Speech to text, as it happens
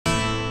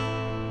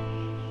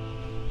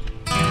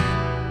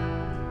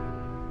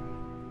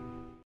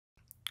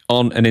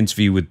On an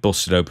interview with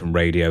Busted Open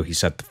Radio, he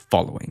said the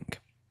following.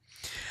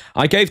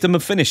 I gave them a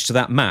finish to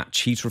that match.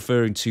 He's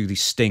referring to the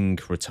Sting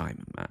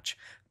retirement match.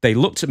 They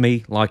looked at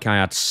me like I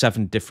had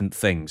 7 different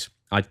things.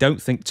 I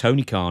don't think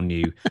Tony Khan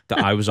knew that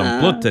I was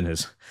on blood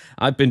thinners.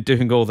 I've been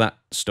doing all that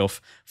stuff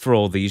for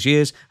all these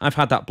years. I've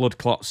had that blood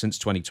clot since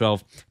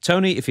 2012.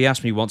 Tony, if he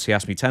asked me once, he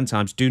asked me 10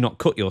 times, do not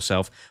cut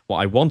yourself. What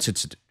I wanted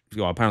to do,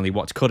 well, apparently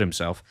what to cut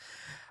himself.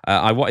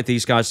 I wanted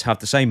these guys to have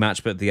the same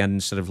match, but at the end,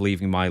 instead of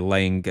leaving me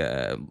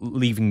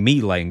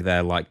laying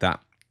there like that,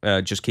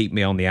 just keep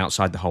me on the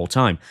outside the whole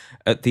time.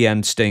 At the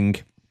end, Sting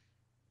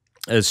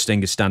is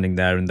standing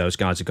there and those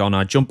guys are gone,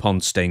 I jump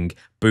on Sting,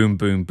 boom,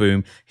 boom,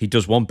 boom. He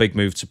does one big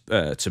move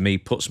to me,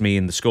 puts me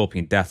in the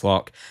Scorpion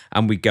Deathlock,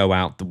 and we go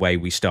out the way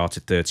we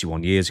started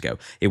 31 years ago.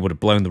 It would have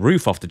blown the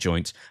roof off the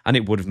joint, and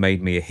it would have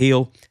made me a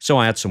heel, so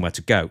I had somewhere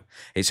to go.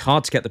 It's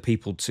hard to get the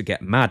people to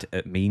get mad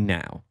at me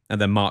now. And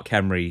then Mark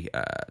Henry,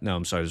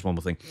 there's one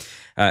more thing.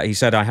 He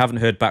said, I haven't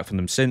heard back from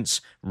them since.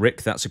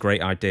 Rick, that's a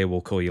great idea,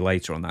 we'll call you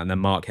later on that. And then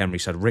Mark Henry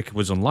said Rick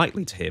was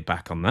unlikely to hear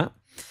back on that.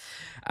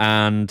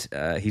 And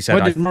he said...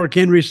 What did Mark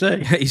Henry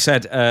say? He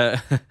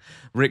said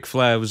Ric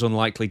Flair was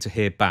unlikely to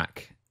hear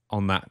back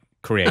on that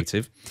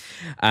creative.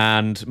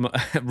 And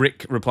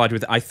Rick replied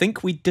with, I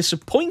think we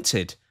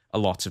disappointed a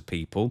lot of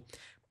people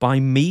by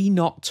me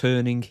not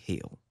turning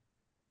heel.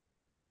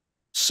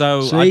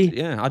 So, I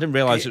didn't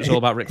realize it was all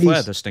about Ric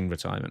Flair, the Sting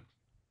retirement.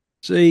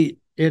 See,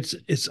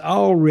 it's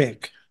all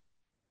Rick.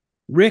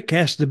 Rick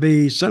has to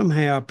be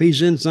somehow, if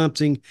he's in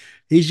something,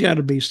 he's got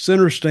to be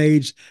center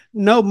stage.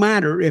 No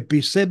matter if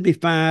he's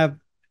 75,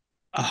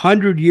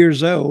 100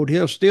 years old,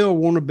 he'll still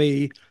want to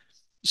be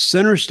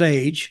center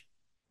stage.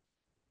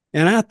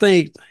 And I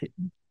think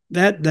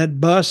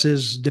that bus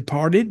is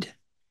departed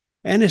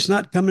and it's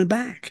not coming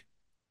back.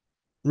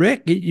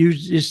 Rick,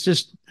 it's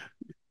just,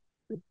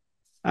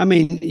 I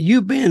mean,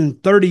 you've been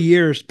 30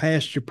 years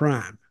past your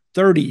prime,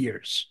 30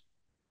 years.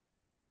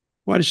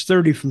 What is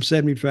 30 from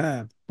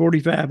 75?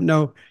 45?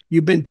 No,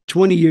 you've been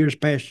 20 years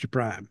past your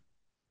prime.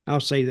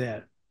 I'll say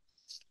that.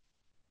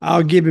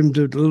 I'll give him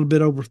to a little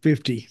bit over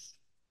 50.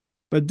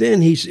 But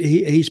then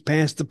he's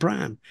past the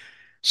prime.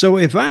 So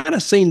if I'd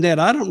have seen that,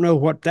 I don't know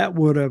what that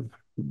would have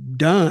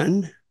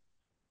done.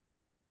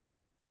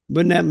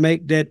 Wouldn't that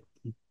make that,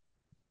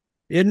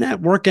 isn't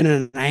that working at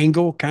an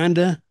angle, kind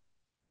of?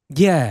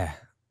 Yeah.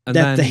 And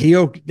that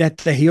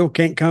the heel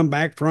can't come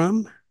back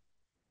from?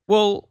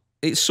 Well,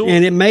 it's sort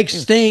and it makes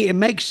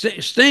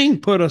Sting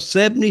put a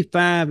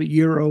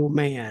 75-year-old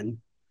man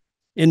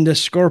in the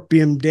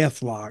Scorpion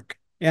Deathlock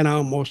and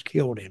almost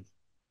killed him.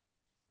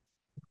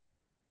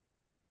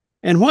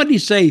 And what did he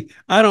say?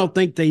 I don't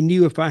think they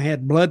knew if I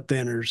had blood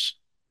thinners.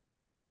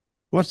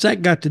 What's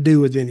that got to do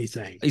with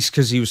anything? It's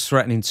because he was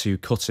threatening to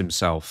cut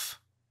himself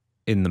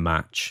in the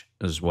match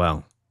as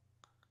well.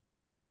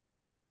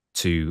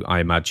 I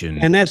imagine.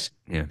 And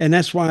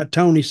that's why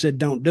Tony said,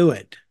 don't do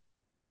it.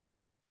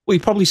 Well, he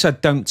probably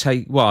said, don't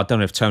take... Well, I don't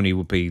know if Tony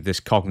would be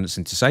this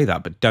cognizant to say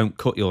that, but don't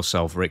cut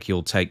yourself, Rick.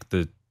 You'll take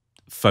the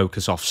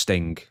focus off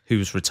Sting,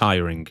 who's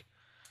retiring.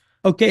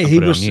 Okay,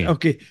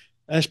 okay,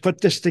 let's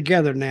put this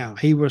together now.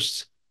 He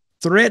was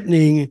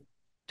threatening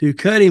to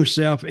cut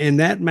himself in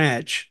that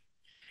match.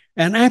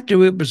 And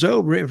after it was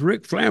over, if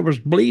Ric Flair was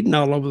bleeding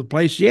all over the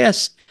place,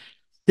 yes,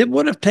 it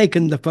would have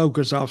taken the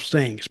focus off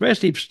Sting,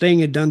 especially if Sting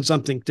had done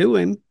something to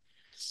him.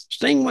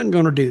 Sting wasn't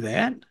going to do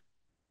that.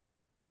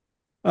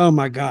 Oh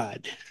my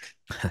God!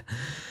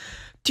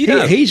 Do you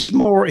know he's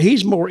more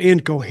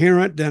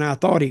incoherent than I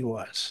thought he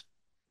was?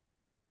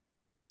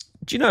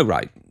 Do you know,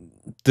 right?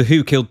 The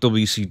Who Killed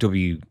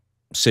WCW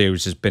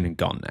series has been and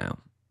gone now,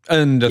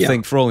 and I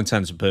think for all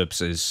intents and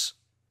purposes,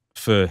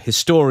 for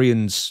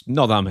historians,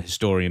 not that I'm a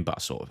historian, but I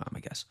sort of am,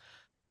 I guess.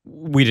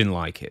 We didn't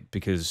like it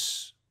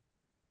because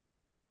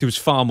there was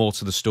far more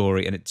to the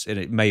story, and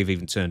it may have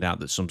even turned out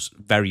that some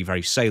very,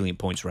 very salient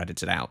points were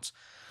edited out.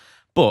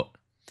 But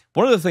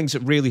one of the things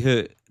that really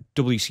hurt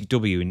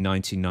WCW in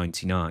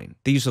 1999,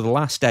 these are the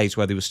last days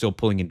where they were still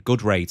pulling in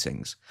good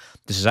ratings,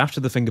 this is after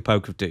the Finger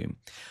Poke of Doom,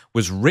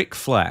 was Ric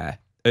Flair,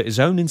 at his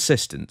own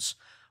insistence,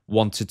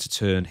 wanted to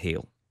turn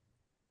heel.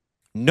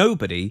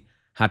 Nobody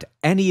had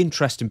any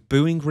interest in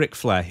booing Ric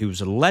Flair, who was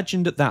a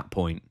legend at that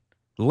point,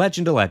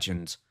 legend of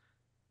legends,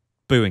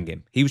 booing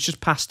him. He was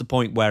just past the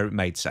point where it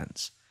made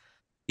sense.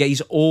 Yet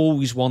he's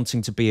always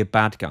wanting to be a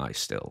bad guy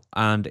still,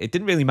 and it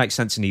didn't really make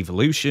sense in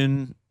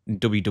Evolution, in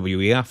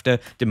WWE after,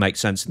 didn't make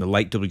sense in the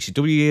late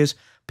WCW years.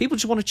 People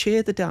just want to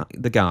cheer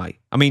the guy.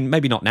 I mean,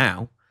 maybe not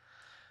now,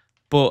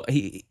 but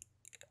I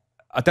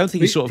don't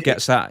think he sort of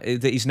gets that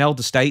he's an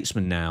elder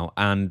statesman now,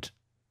 and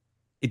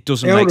it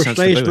doesn't make sense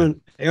to boo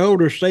him.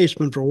 Elder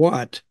statesman for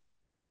what?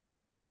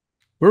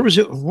 Where was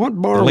it?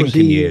 What bar the was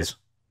Lincoln he? Years.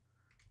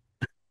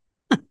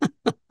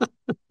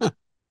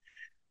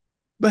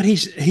 But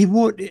he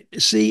would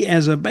see,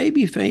 as a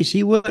babyface,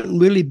 he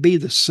wouldn't really be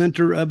the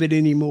center of it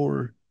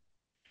anymore.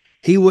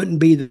 He wouldn't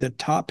be the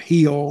top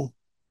heel.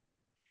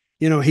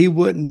 You know, he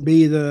wouldn't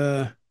be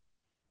the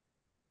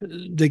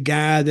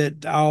guy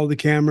that all the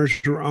cameras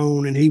were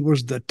on, and he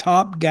was the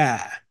top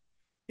guy.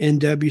 in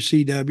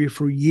WCW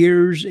for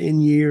years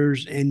and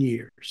years and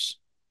years.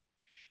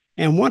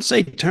 And once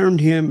they turned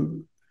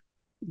him,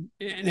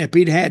 and if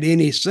he'd had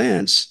any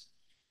sense,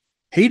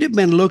 he'd have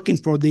been looking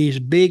for these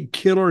big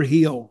killer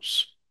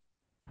heels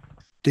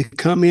to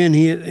come in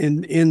here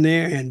in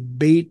there and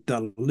beat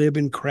the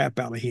living crap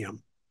out of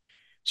him.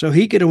 So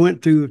he could have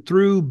went through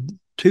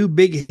two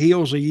big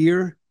heels a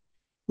year,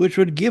 which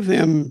would give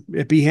him,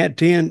 if he had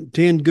 10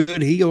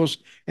 good heels,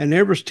 and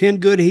there was 10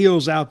 good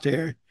heels out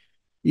there.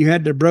 You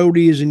had the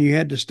Brodies and you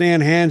had the Stan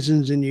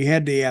Hansens and you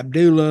had the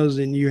Abdullahs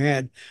and you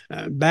had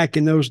back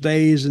in those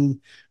days, and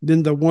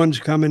then the ones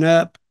coming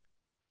up.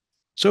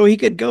 So he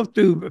could go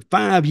through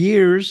 5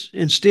 years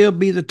and still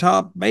be the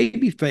top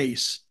baby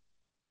face.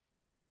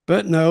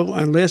 But no,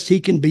 unless he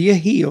can be a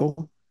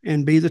heel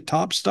and be the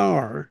top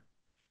star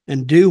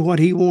and do what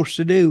he wants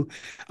to do,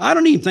 I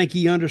don't even think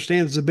he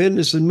understands the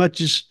business as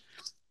much as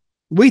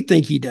we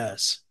think he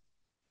does.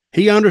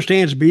 He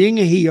understands being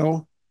a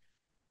heel,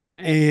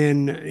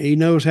 and he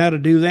knows how to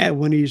do that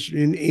when he's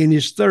in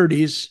his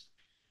 30s.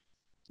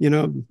 You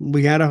know,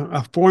 we had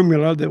a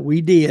formula that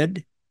we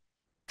did.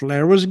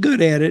 Flair was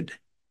good at it.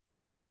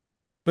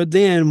 But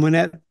then when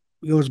that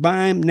goes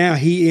by him, now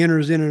he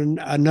enters in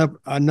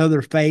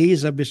another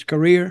phase of his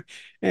career,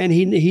 and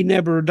he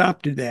never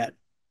adopted that.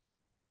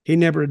 He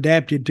never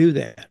adapted to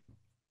that.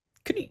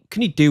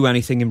 Can he do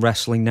anything in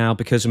wrestling now?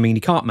 Because, I mean,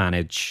 he can't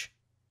manage,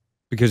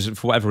 because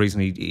for whatever reason,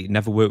 he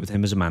never worked with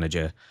him as a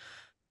manager.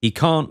 He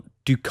can't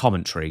do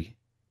commentary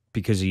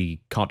because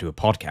he can't do a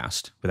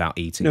podcast without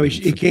eating. No,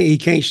 he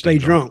can't stay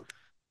drunk.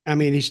 I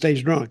mean, he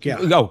stays drunk, yeah.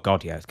 Oh,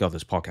 God, yeah. God,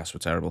 those podcasts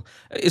were terrible.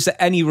 Is there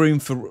any room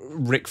for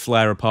Ric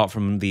Flair apart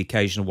from the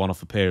occasional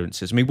one-off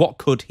appearances? I mean, what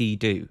could he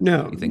do?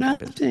 No,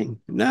 nothing.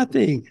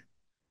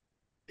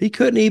 He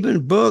couldn't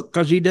even book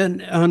because he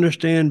doesn't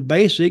understand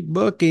basic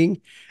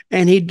booking,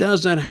 and he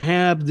doesn't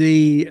have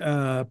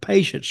the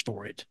patience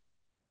for it.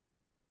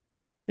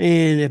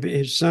 And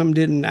if some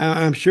didn't,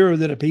 I'm sure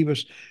that if he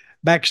was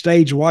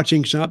backstage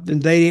watching something,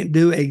 they didn't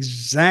do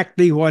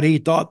exactly what he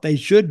thought they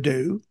should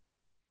do,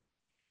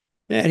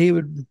 that he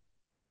would,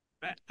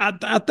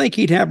 I think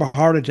he'd have a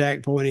heart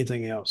attack for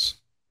anything else.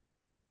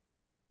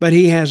 But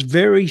he has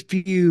very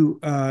few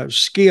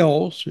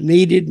skills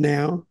needed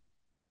now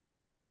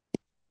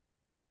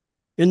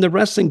in the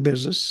wrestling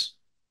business.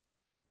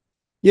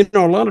 You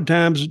know, a lot of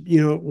times,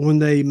 you know, when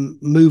they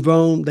move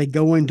on, they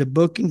go into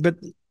booking, but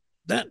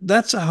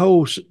that's a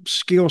whole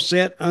skill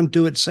set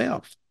unto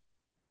itself.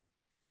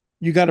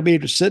 You got to be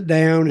able to sit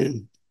down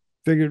and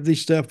figure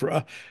these stuff.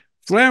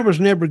 Flair was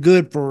never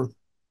good for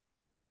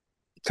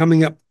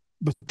coming up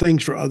with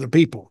things for other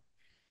people.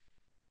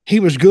 He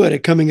was good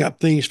at coming up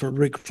things for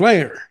Ric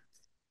Flair,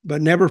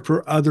 but never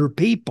for other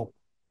people.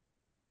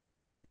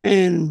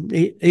 And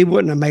he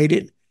wouldn't have made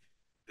it.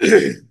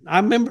 I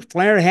remember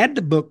Flair had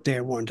to book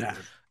there one time.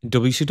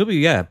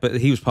 WCW, yeah, but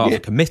he was part of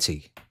a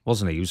committee,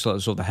 wasn't he? He was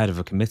sort of the head of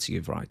a committee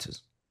of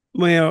writers.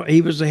 Well,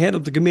 he was the head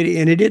of the committee,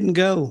 and it didn't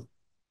go.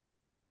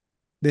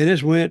 Then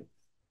it went.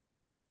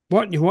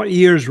 What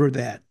years were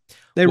that?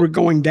 They were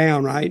going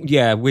down, right?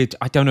 Yeah,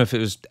 I don't know if it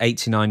was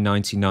 89,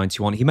 90,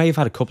 91. He may have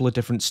had a couple of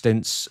different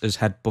stints as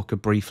head booker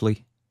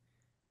briefly.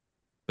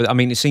 But, I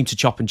mean, it seemed to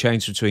chop and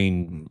change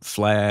between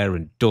Flair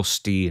and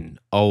Dusty and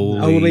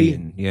Ole.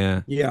 And,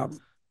 yeah. Yeah.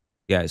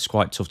 Yeah, it's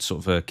quite tough to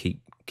sort of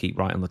keep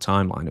right on the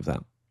timeline of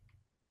that.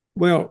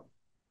 Well,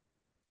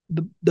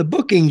 the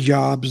booking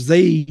jobs,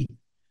 you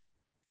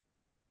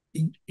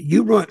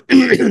run,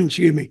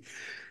 excuse me,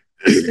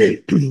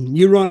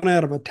 you run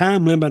out of a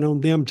time limit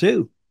on them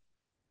too.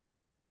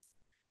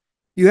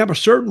 You have a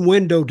certain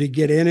window to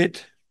get in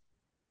it,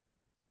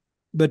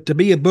 but to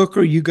be a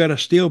booker, you got to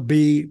still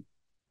be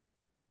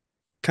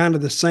kind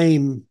of the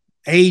same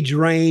age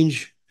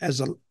range as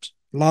a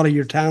lot of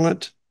your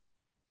talent.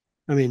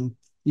 I mean,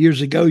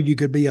 years ago, you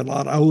could be a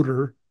lot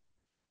older.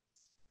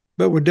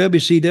 But with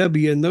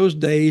WCW in those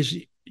days,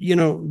 you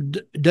know,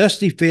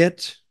 Dusty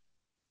fit,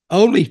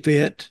 Ole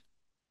fit,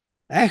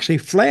 actually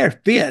Flair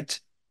fit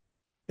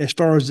as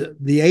far as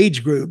the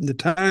age group, the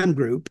time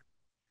group.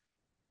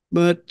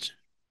 But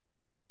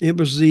it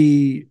was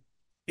the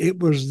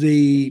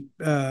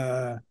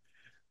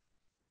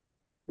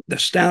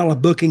style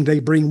of booking they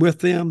bring with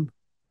them.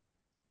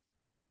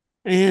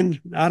 And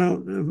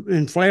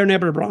Flair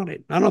never brought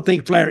it. I don't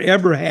think Flair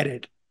ever had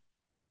it.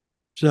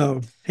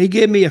 So he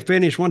gave me a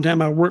finish one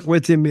time. I worked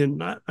with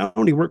him I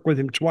only worked with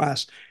him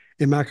twice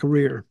in my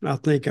career. I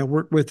think I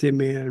worked with him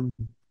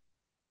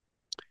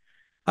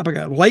I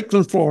forgot,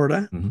 Lakeland,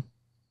 Florida. Mm-hmm.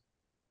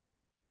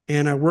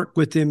 And I worked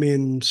with him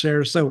in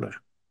Sarasota.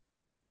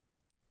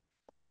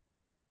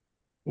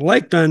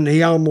 Lakeland,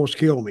 he almost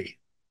killed me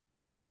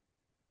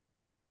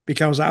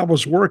because I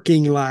was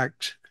working like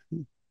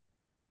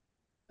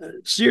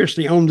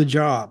seriously on the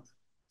job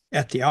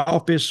at the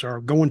office or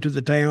going to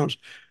the towns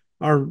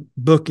or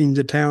booking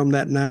the town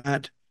that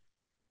night.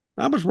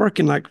 I was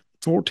working like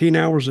 14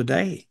 hours a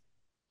day,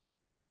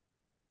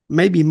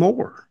 maybe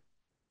more.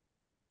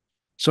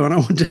 So when I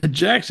went to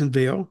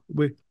Jacksonville,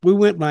 we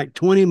went like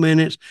 20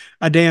 minutes.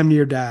 I damn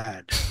near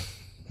died.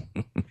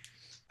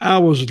 I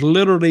was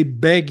literally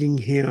begging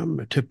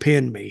him to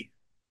pin me.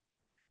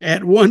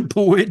 At one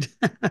point,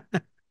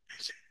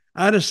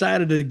 I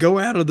decided to go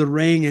out of the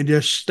ring and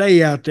just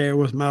stay out there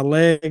with my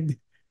leg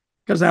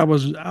because I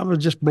was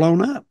just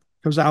blown up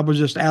because I was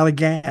just out of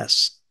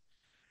gas.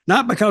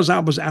 Not because I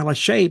was out of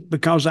shape,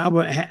 because I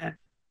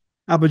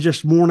was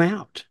just worn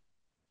out.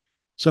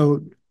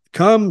 So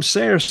come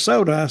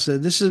Sarasota, I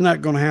said, this is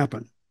not going to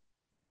happen.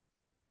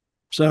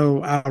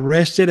 So I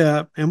rested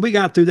up and we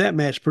got through that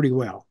match pretty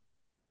well.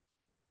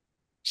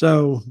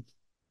 So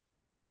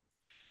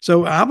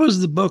I was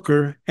the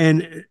booker,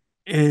 and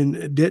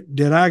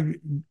did I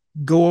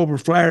go over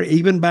Flair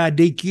even by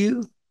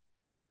DQ?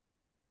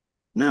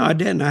 No, I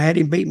didn't. I had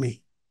him beat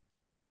me.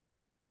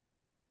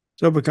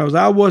 So because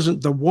I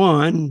wasn't the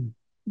one,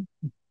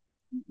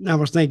 I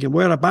was thinking,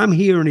 well, if I'm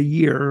here in a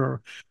year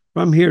or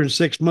if I'm here in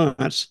 6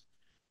 months,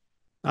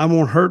 I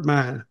won't hurt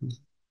my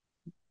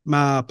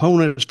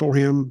opponents for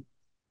him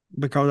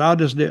because I'll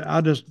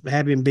just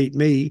have him beat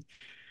me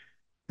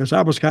because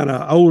I was kind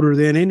of older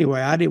then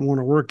anyway. I didn't want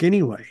to work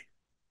anyway.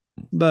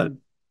 But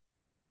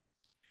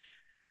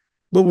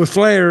with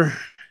Flair,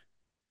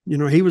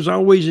 he was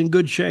always in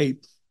good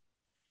shape,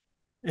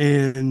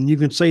 and you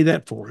can say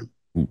that for him.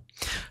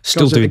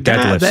 Still doing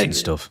deadlifts and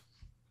stuff.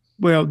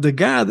 Well, the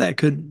guy that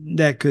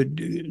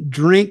could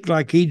drink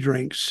like he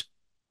drinks,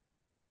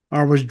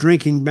 or was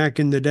drinking back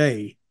in the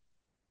day,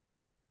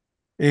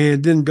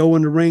 and then go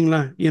in the ring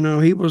like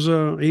he was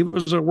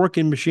a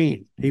working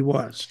machine. He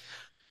was,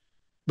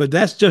 but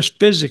that's just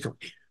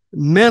physically.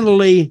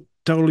 Mentally,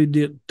 totally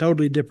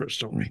different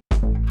story.